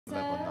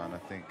and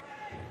I think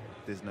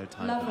there's no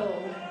time for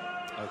Level. that.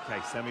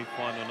 Okay,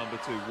 semi-final number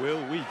 2.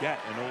 Will we get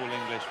an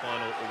all-English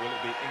final, or will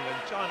it be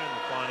England-China in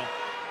the final?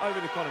 Over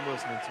to Colin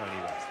Wilson and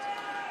Tony West.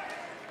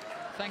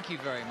 Thank you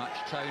very much,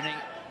 Tony.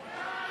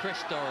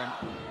 Chris Doran,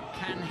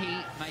 can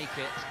he make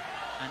it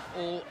an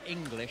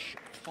all-English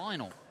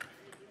final?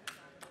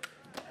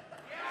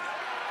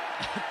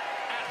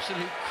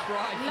 Absolute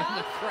cry from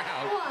the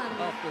crowd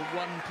after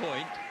 1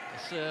 point. A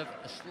serve,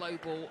 a slow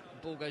ball,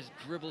 the ball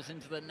dribbles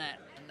into the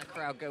net, and the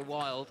crowd go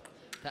wild.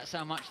 That's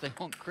how much they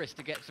want Chris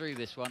to get through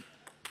this one.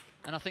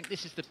 And I think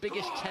this is the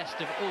biggest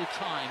test of all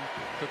time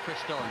for Chris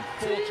Doran.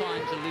 4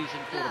 times a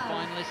losing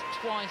quarter-finalist,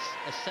 twice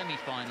a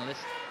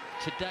semi-finalist.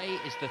 Today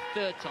is the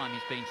 3rd time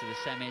he's been to the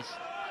semis.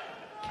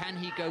 Can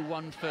he go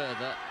one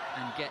further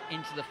and get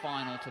into the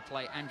final to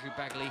play Andrew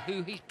Bagley,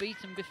 who he's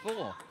beaten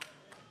before?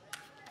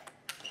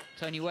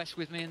 Tony West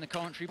with me in the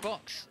commentary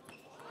box.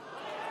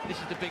 This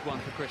is the big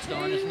one for Chris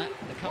Doran, isn't it?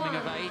 The coming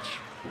of age.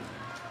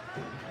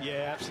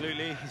 Yeah,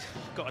 absolutely. He's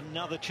got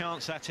another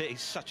chance at it.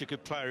 He's such a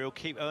good player. He'll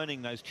keep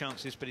earning those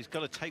chances, but he's got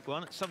to take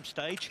one at some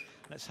stage.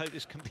 Let's hope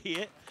this can be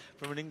it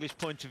from an English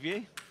point of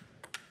view.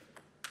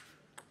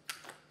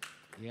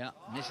 Yeah,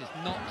 and this is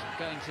not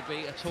going to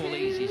be at all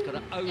easy. He's got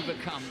to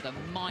overcome the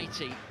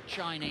mighty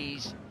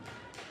Chinese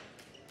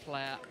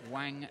player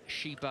Wang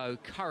Shibo,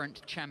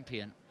 current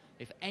champion.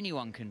 If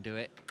anyone can do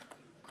it,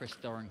 Chris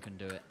Doran can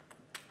do it.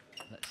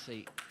 Let's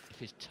see if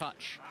his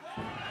touch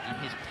and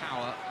his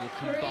power will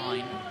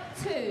combine,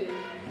 3, 2.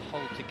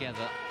 hold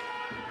together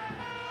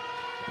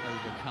to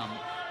overcome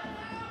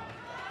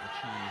the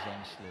Chinese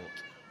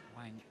onslaught.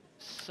 Wang,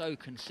 so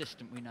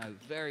consistent, we know.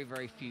 Very,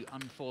 very few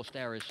unforced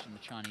errors from the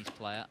Chinese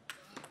player.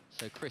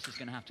 So Chris is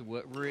going to have to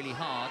work really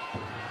hard. He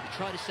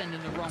tried to send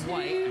him the wrong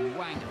way, and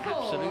Wang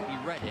absolutely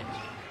read it.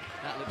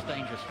 That looks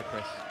dangerous for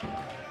Chris.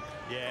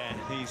 Yeah,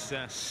 he's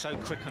so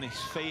quick on his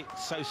feet,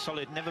 so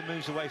solid, never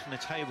moves away from the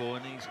table,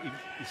 and he's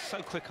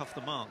so quick off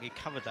the mark. He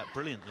covered that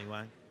brilliantly,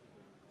 Wang.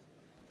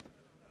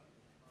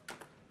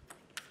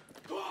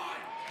 Good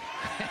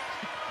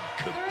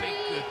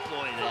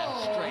boy there.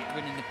 Straight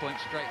winning the point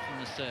straight from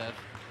the serve.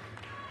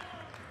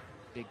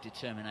 Big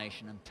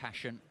determination and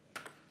passion.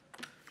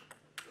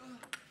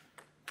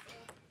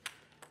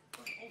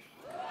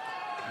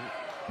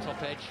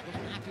 Top edge,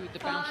 wasn't happy with the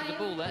bounce of the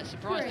ball there,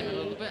 surprised him a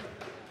little bit.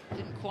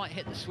 Didn't quite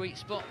hit the sweet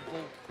spot. The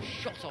ball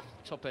shot off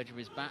the top edge of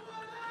his bat,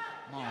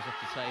 miles off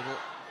the table.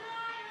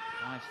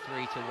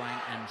 5-3 to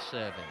Wang and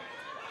serving.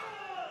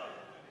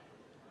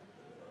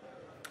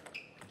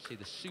 You can see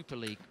the Super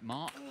League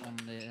mark on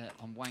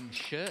Wang's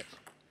shirt.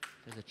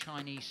 There's a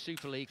Chinese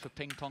Super League for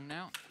ping pong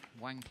now.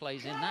 Wang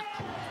plays in that.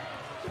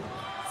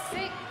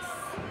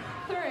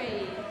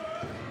 6-3.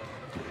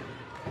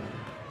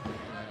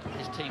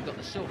 His team got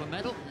the silver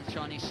medal in the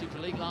Chinese Super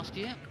League last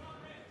year.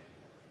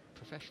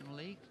 Professional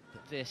league,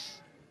 but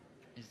this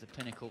is the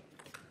pinnacle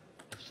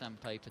of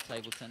sandpaper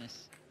table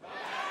tennis.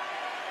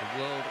 The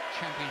World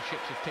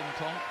Championships of Ping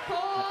Pong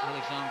at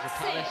Alexandra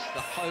Palace,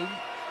 the home of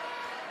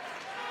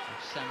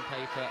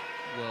sandpaper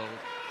world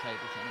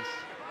table tennis.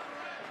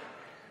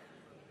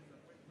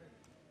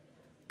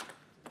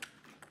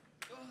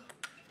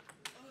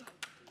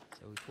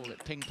 So we call it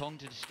ping pong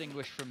to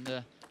distinguish from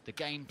the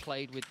game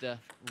played with the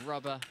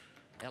rubber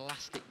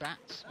elastic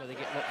bats, where they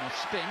get a lot more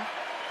spin.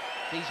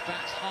 These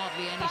bats,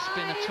 hardly any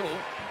spin at all.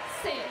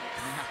 6. And you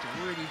have to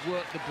really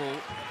work the ball.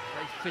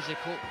 Very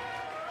physical.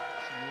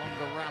 Some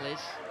longer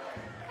rallies.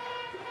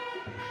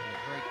 A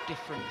very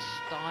different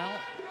style,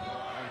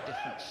 very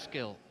different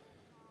skill.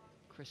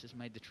 Chris has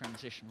made the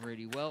transition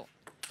really well.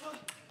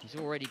 He's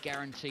already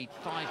guaranteed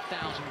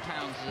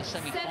 £5,000 as a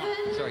semi-final.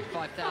 Sorry,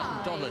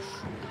 $5,000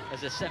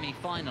 as a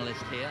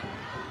semi-finalist here.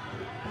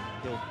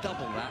 He'll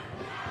double that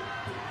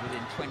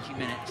within 20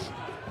 minutes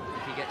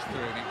if he gets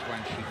through against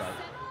Wang Shibo.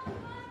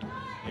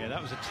 Yeah,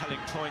 that was a telling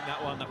point,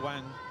 that one, that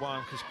Wang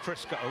won, because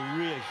Chris got a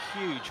really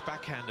huge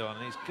backhand on,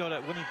 and he's got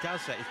to, when he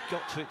does that, he's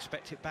got to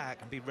expect it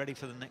back and be ready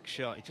for the next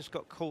shot. He just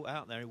got caught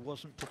out there. He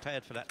wasn't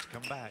prepared for that to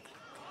come back.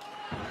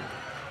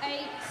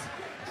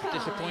 8-5.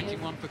 Disappointing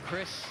one for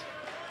Chris.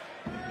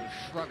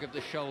 Shrug of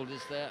the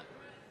shoulders there.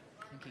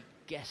 I think he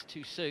guessed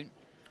too soon.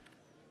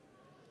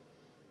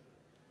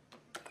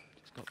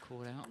 Just got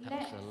caught out. That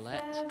was a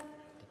let. The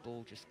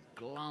ball just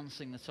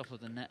glancing the top of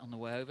the net on the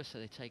way over, so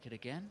they take it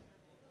again.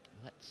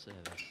 Let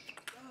service.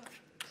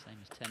 Same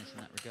as tennis in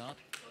that regard.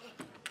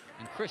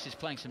 And Chris is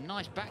playing some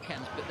nice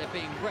backhands, but they're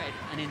being read,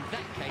 and in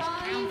that case,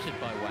 countered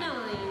by Wang.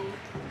 9.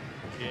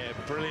 Yeah,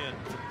 brilliant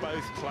for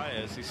both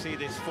players. You see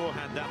this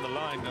forehand down the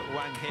line that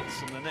Wang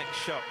hits, and the next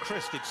shot,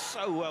 Chris did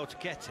so well to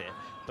get it,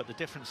 but the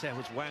difference there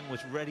was Wang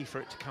was ready for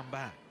it to come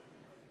back.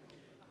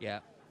 Yeah,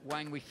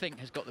 Wang, we think,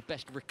 has got the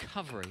best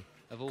recovery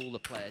of all the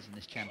players in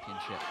this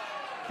championship.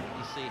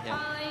 You see him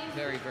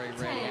very, very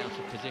rarely out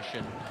of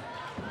position.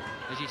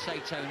 As you say,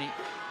 Tony,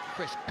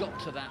 Chris got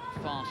to that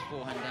fast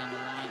forehand down the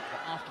line,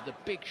 but after the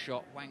big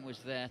shot, Wang was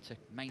there to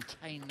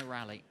maintain the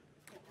rally.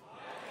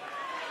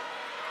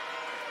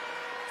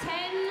 10-6.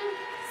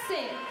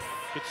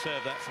 Good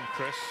serve that from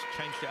Chris.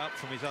 Changed it up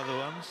from his other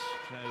ones.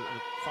 So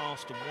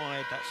fast and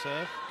wide, that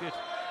serve. Good.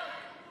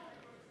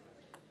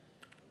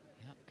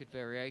 Yep, good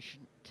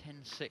variation.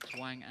 10-6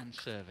 Wang and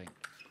serving.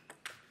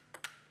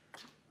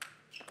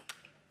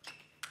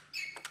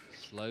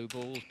 Slow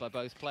balls by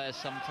both players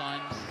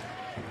sometimes.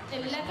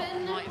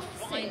 11. Not quite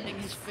finding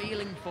his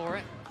feeling for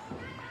it.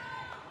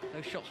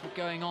 Those shots were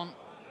going on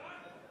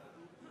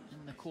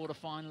in the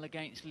quarter-final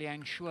against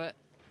Liang Shui.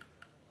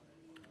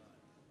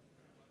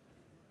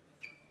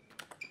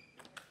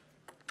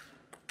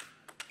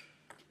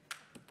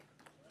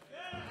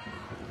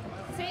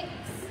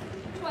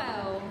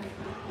 6-12.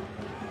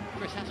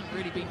 Chris hasn't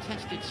really been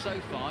tested so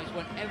far. He's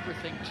won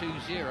everything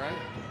 2-0.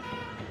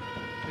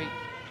 Beat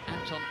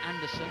Anton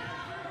Anderson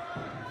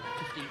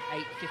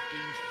 15-8,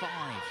 15-5.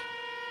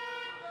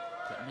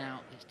 But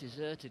now it's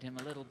deserted him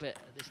a little bit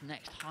at this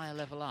next higher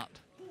level up.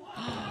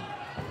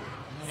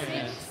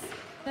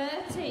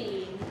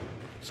 6-13.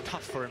 It's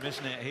tough for him,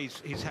 isn't it?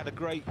 He's had a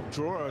great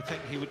draw. I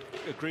think he would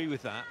agree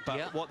with that. But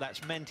yep. What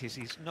that's meant is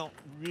he's not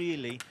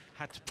really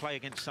had to play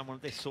against someone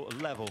at this sort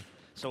of level.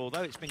 So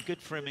although it's been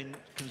good for him in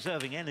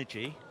conserving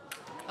energy...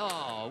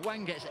 Oh,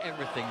 Wang gets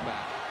everything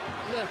back.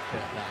 Look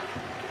at that.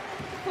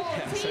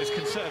 14, so it's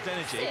conserved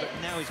energy, 6. but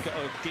now he's got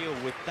to deal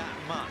with that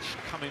much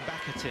coming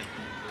back at him.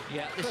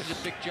 Yeah, this is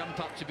a big jump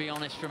up, to be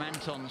honest, from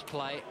Anton's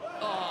play.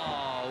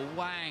 Oh,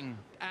 Wang.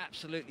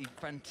 Absolutely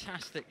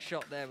fantastic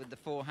shot there with the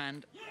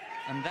forehand.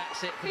 And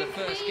that's it for the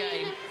first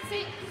game.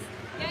 15-6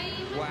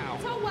 game Wow.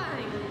 to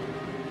Wang.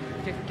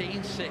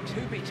 15-6.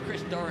 Who beats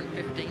Chris Doran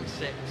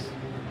 15-6?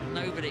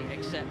 Nobody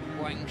except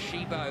Wang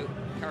Shibo,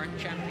 current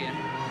champion.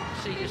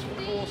 See, just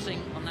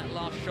forcing on that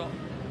last shot,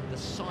 the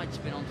side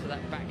spin onto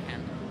that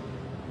backhand.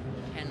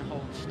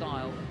 Pen-hold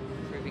style,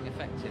 proving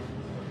effective.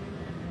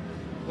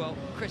 Well,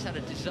 Chris had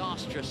a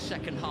disastrous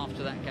second half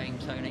to that game,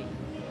 Tony.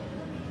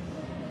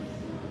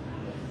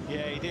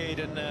 Yeah, he did,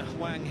 and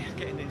Wang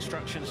getting the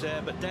instructions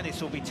there, but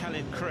Dennis will be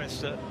telling Chris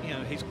that, you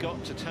know, he's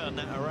got to turn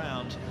that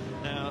around.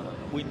 Now,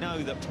 we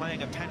know that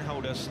playing a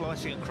penholder,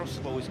 slicing across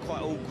the ball is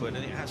quite awkward,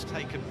 and it has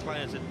taken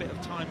players a bit of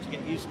time to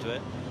get used to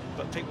it,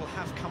 but people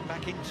have come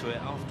back into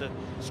it after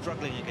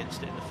struggling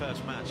against it in the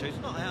first match. So he's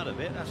not out of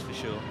it, that's for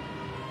sure.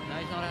 No,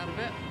 he's not out of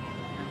it.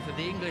 And for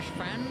the English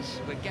fans,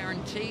 we're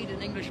guaranteed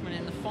an Englishman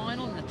in the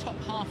final, in the top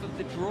half of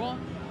the draw.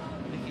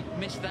 If you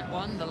missed that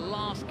one, the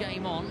last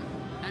game on,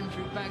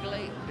 Andrew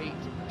Bagley beat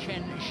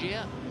Chen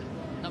Jia,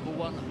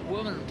 #1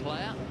 woman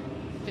player,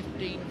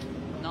 15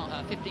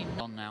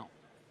 on now.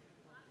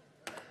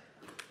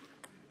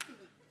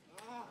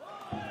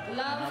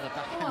 Another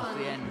backhand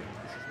to the end.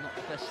 This is not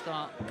the best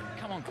start.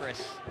 Come on,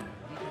 Chris.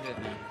 You can do it,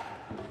 man.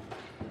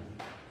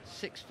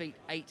 6 feet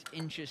 8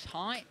 inches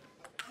high.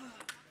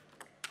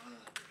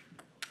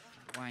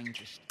 Wang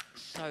just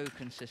so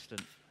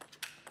consistent.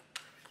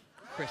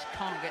 Chris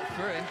can't get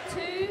through him.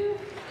 2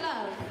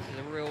 love. This is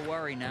a real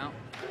worry now.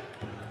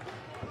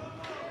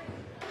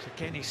 So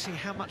again, you see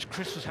how much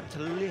Chris was having to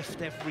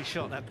lift every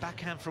shot. That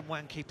backhand from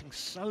Wang keeping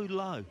so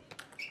low.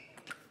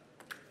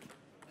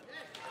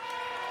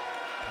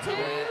 2 error.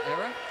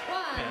 1.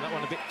 Yeah, that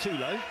one a bit too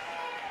low.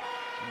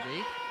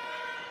 Indeed.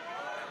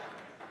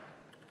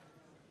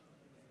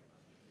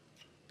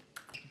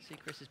 You can see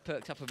Chris has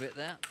perked up a bit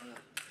there.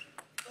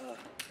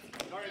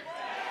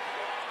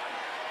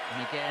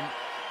 And again,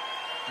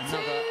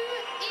 another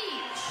 2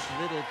 each.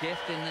 little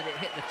gift in that it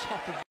hit the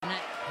top of the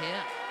net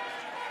here.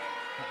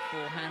 That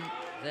forehand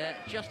there,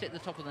 just hit the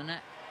top of the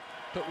net.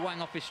 Put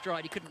Wang off his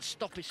stride. He couldn't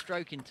stop his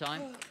stroke in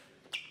time.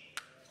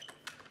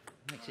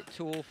 Makes it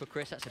 2-all for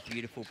Chris. That's a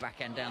beautiful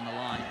backhand down the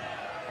line.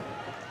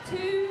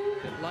 2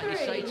 But like 3. you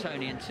say,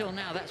 Tony, until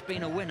now that's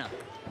been a winner.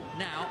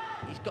 Now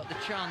he's got the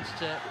chance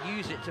to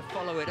use it to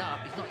follow it up.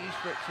 He's not used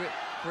for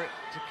it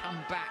to come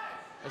back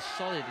as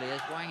solidly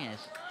as Wang is.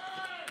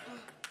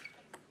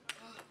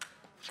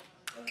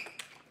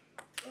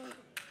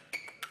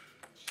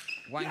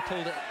 Wang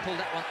pulled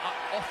that one up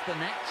off the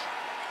net.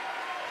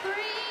 3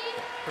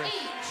 Chris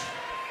each.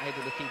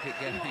 able to keep it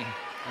going.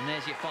 And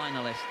there's your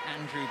finalist,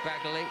 Andrew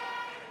Bagley,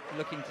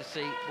 looking to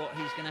see what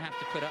he's going to have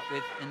to put up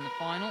with in the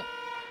final.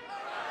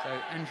 So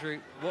Andrew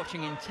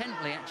watching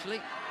intently, actually.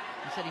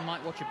 He said he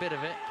might watch a bit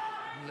of it.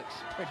 He looks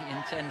pretty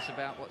intense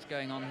about what's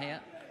going on here.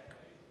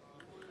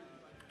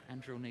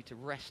 Andrew will need to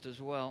rest as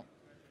well.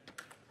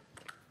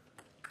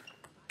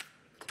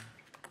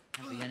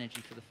 Have the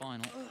energy for the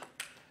final.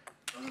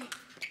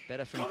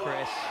 Better from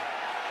Chris.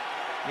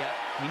 Yeah,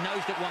 he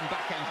knows that one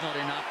backhand's not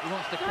enough. He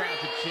wants the crowd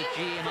to G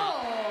him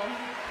up.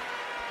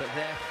 But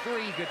their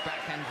 3 good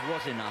backhands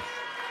was enough.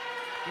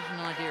 Gives him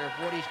an idea of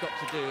what he's got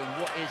to do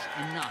and what is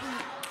enough.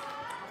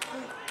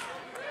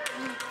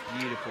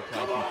 Beautiful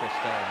play from Chris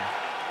Doran.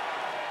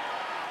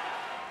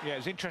 Yeah, it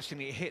was interesting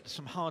that he hit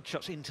some hard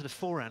shots into the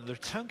forehand. The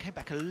return came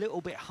back a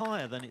little bit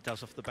higher than it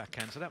does off the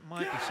backhand, so that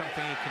might be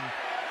something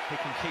he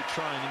can keep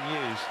trying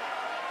and use.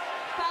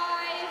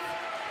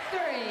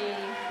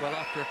 5-3. Well,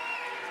 after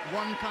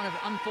one kind of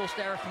unforced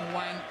error from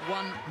Wang,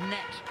 one net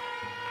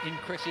in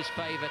Chris's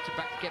favour to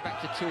get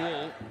back to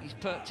 2-all, he's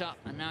perked up,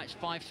 and now it's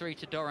 5-3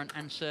 to Doran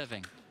and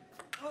serving.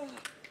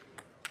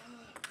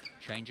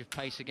 Change of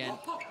pace again.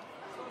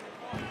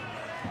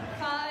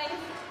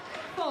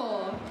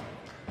 5-4.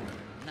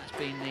 And that's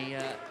been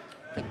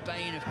the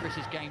bane of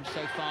Chris's game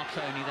so far,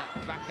 Tony.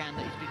 That backhand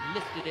that he's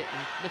lifted it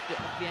and lifted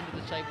it off the end of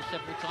the table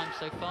several times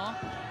so far.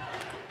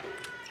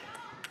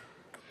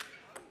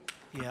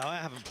 Yeah, I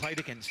haven't played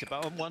against it,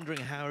 but I'm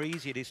wondering how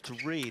easy it is to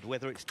read,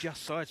 whether it's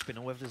just side spin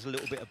or whether there's a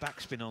little bit of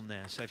backspin on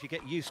there. So if you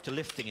get used to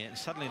lifting it and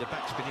suddenly the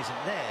backspin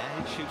isn't there,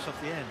 it shoots off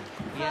the end.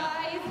 Yeah.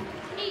 5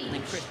 each. And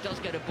then Chris does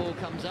get a ball,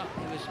 comes up.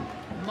 He was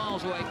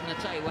miles away from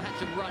the table, had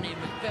to run in,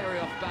 was very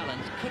off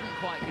balance, couldn't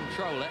quite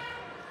control it.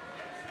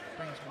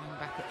 Brings Wang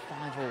back at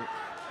 5-all.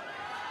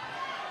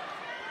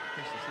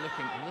 Chris is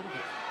looking a little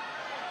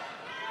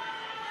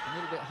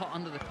bit hot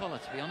under the collar,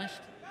 to be honest.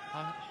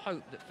 I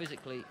hope that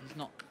physically he's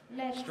not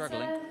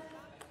struggling.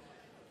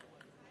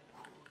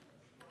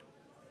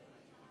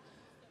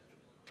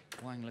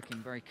 Wang looking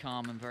very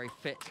calm and very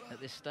fit at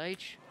this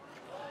stage.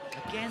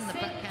 Again, the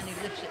backhand, he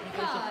lifts it and he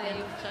goes off the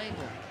end of the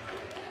table.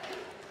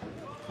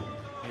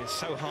 It's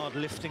so hard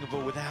lifting a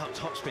ball without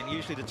topspin.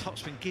 Usually the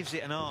topspin gives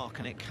it an arc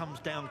and it comes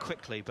down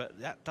quickly, but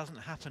that doesn't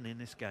happen in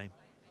this game.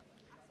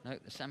 No,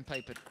 the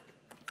sandpaper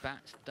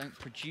bats don't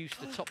produce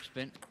the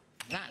topspin.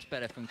 That's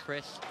better from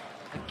Chris.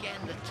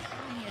 Again, the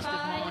tiniest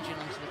of margin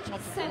onto the top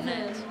of the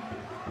net.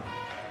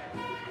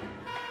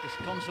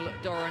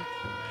 Disconsolate Doran,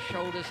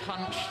 shoulders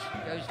hunched,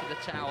 goes for the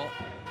towel.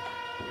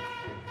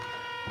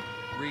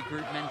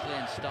 Regroup mentally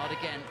and start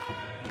again.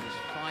 He was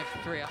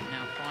 5-3 up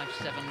now,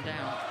 5-7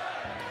 down.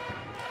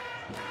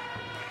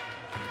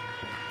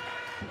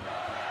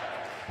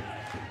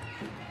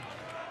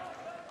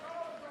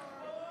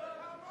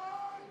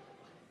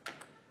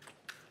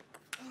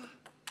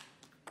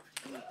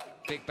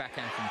 Big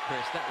backhand from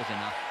Chris, that was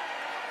enough.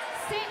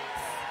 6-7.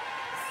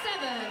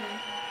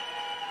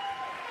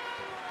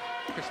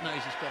 Chris knows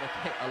he's got to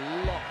hit a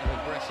lot of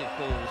aggressive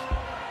balls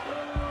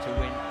to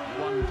win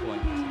 1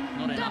 point.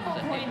 Not enough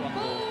to hit one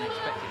ball and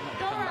expect it not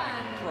to come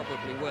back.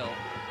 Probably will.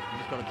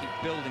 He's just got to keep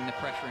building the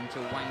pressure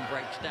until Wang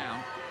breaks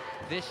down.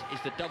 This is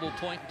the double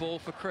point ball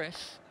for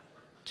Chris.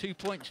 2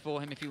 points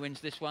for him if he wins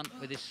this one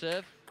with his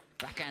serve.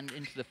 Backhand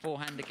into the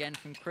forehand again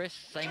from Chris.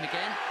 Same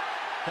again.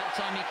 That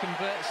time he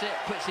converts it,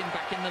 puts him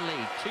back in the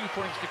lead. 2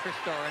 points to Chris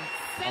Doran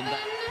on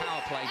that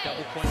power play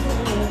double point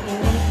ball.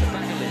 The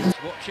Bagalists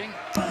watching.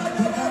 The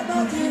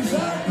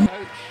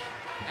coach,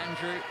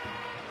 Andrew,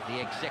 the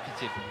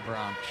executive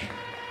branch.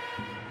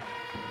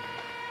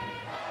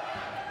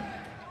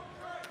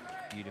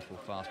 Beautiful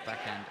fast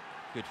backhand,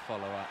 good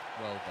follow-up,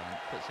 well done.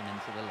 Puts him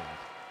into the lead.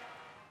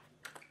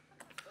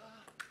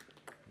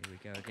 Here we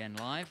go again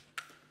live.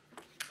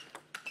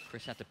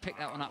 Chris had to pick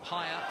that one up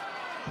higher.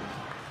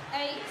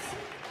 8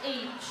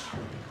 each.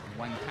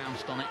 Wang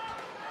pounced on it.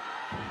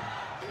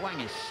 Wang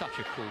is such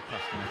a cool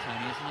customer,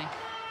 Tony, isn't he?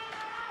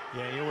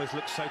 Yeah, he always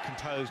looks so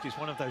composed. He's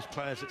one of those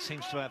players that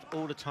seems to have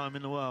all the time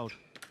in the world.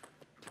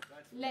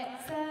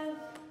 Let's serve.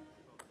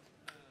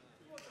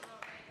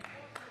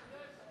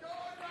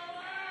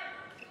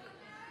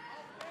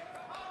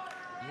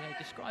 Yeah, he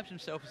describes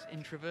himself as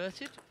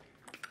introverted,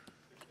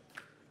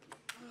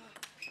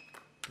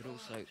 but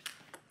also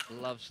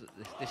loves that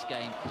this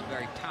game is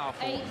very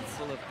powerful and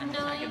full of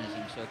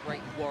antagonism. So a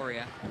great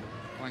warrior,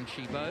 Wang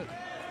Shibo.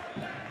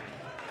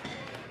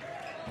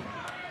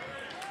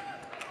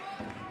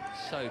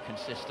 So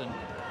consistent.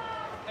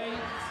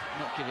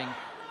 Not giving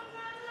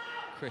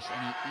Chris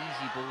any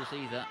easy balls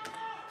either.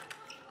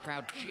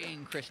 Crowd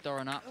geeing Chris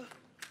Doran up.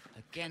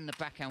 Again, the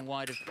backhand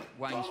wide of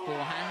Wang's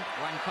forehand.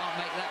 Wang can't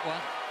make that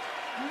one.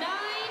 9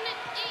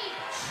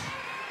 each.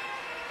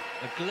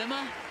 A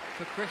glimmer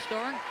for Chris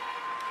Doran.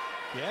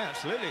 Yeah,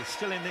 absolutely.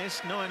 Still in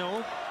this, 9-all.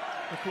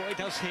 Look what he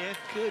does here.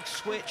 Good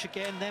switch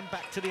again, then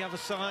back to the other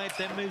side,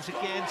 then moves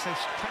again. So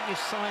plenty of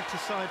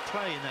side-to-side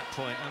play in that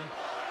point.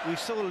 And we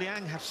saw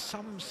Liang have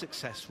some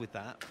success with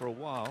that for a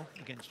while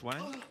against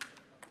Wang.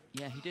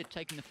 Yeah, he did,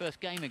 taking the first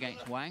game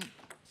against Wang.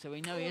 So we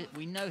know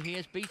he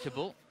is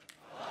beatable.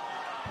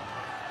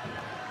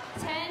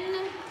 10-9.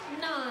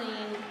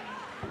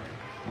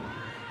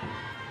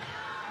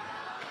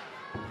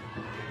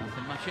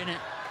 Nothing much in it.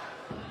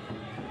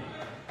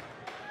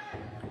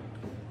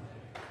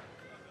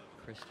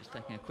 Chris just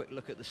taking a quick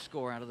look at the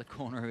score out of the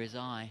corner of his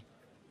eye.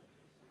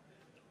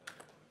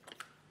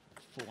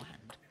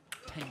 Forehand,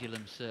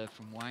 pendulum serve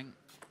from Wang,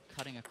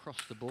 cutting across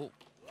the ball.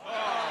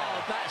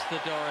 Oh, that's the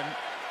Doran.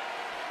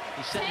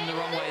 He set him the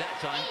wrong way that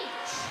time.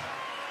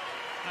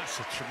 That's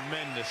a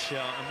tremendous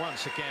shot, and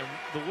once again,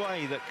 the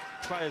way that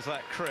players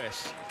like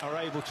Chris are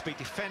able to be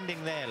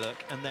defending their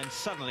look and then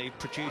suddenly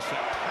produce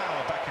that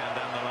power backhand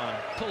down the line.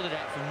 Pulled it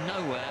out from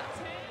nowhere.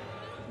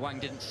 Wang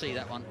didn't see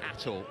that one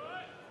at all.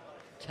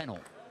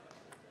 10-all.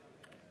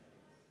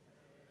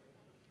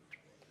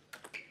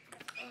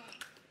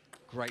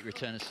 Great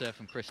return of serve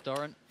from Chris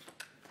Doran.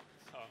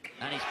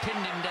 And he's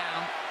pinned him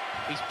down.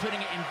 He's putting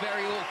it in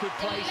very awkward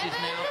places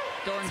now.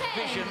 Doran's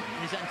vision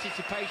and his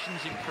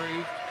anticipation's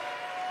improved,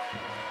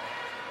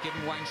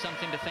 giving Wang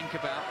something to think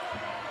about.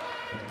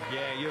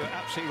 Yeah, you're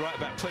absolutely right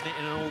about putting it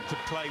in an awkward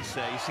place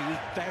there. You see, he was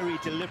very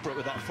deliberate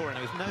with that forehand.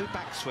 There was no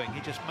backswing.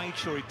 He just made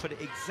sure he put it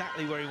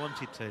exactly where he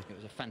wanted to. It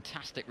was a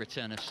fantastic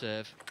return of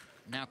serve.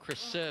 Now Chris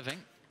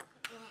serving.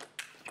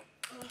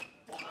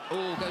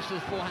 Oh, goes to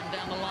the forehand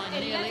down the line,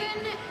 nearly.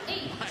 11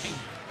 each.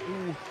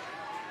 Ooh.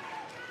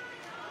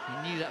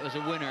 He knew that was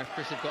a winner if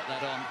Chris had got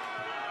that on.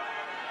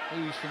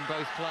 Oohs from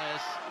both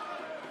players.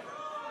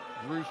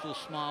 Rueful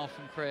smile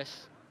from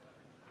Chris.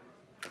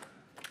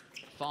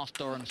 Fast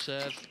Doran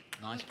serve.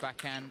 Nice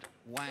backhand.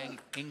 Wang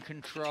in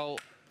control.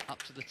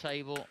 Up to the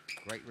table.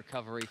 Great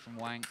recovery from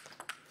Wang.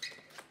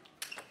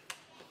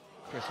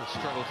 Chris will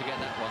struggle to get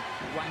that one.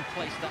 Wang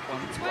placed that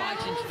one right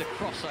into the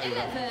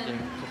crossover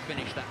to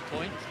finish that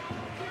point.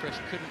 Chris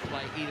couldn't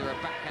play either a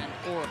backhand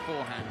or a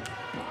forehand.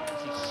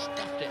 He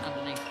stuffed it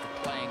underneath the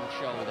playing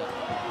shoulder.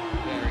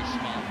 Very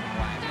smart from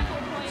Wang.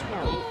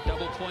 Oh,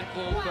 double point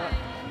ball for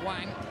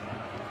Wang.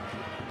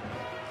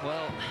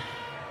 Well,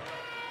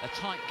 a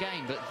tight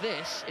game, but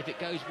this, if it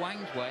goes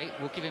Wang's way,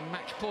 will give him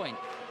match point.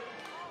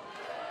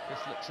 Chris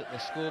looks at the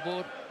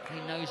scoreboard. He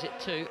knows it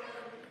too.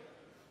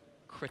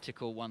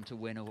 Critical one to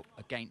win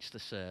against the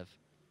serve.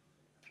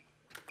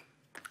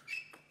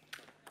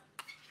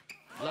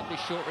 Lovely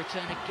short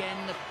return again.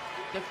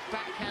 The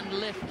backhand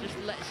lift just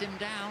lets him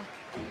down.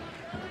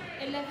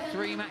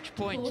 3 match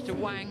points to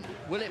Wang.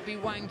 Will it be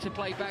Wang to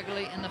play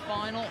Bagley in the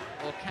final,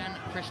 or can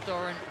Chris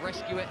Doran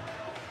rescue it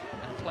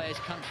and play his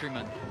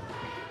countryman?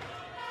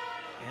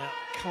 Yeah,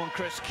 come on,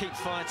 Chris, keep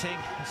fighting.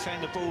 He's saying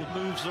the ball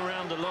moves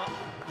around a lot,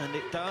 and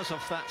it does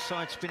off that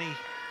side spinny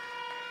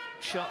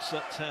shots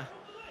that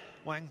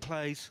Wang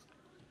plays.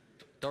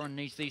 Doran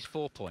needs these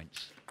 4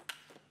 points.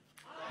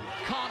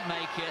 Can't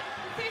make it.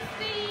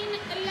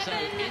 15-11. So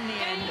in the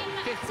end,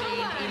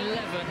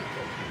 15-11.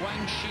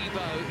 Wang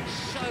Shibo,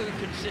 so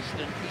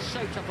consistent. He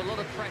soaked up a lot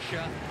of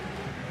pressure.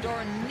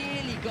 Doran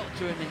nearly got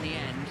to him in the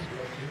end,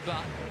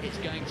 but it's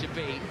going to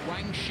be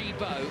Wang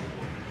Shibo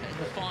at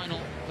the final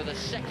for the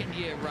 2nd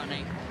year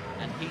running,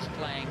 and he's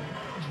playing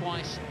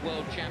twice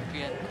world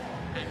champion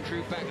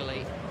Andrew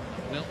Bagley,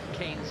 Milton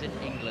Keynes in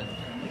England.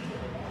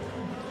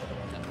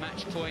 At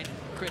match point,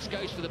 Chris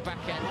goes for the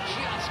backhand,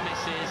 just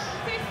misses.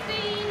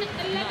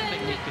 15-11.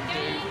 Nothing he can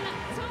do.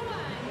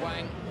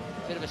 Wang,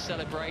 bit of a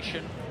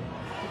celebration.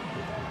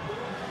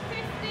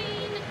 15-11.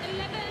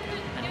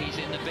 And he's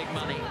in the big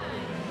money.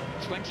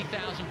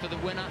 20,000 for the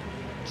winner,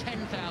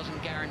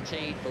 10,000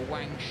 guaranteed for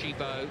Wang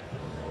Shibo.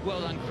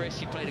 Well done,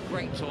 Chris. You played a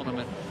great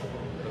tournament,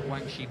 but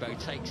Wang Shibo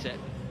takes it,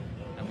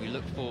 and we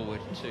look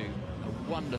forward to a wonderful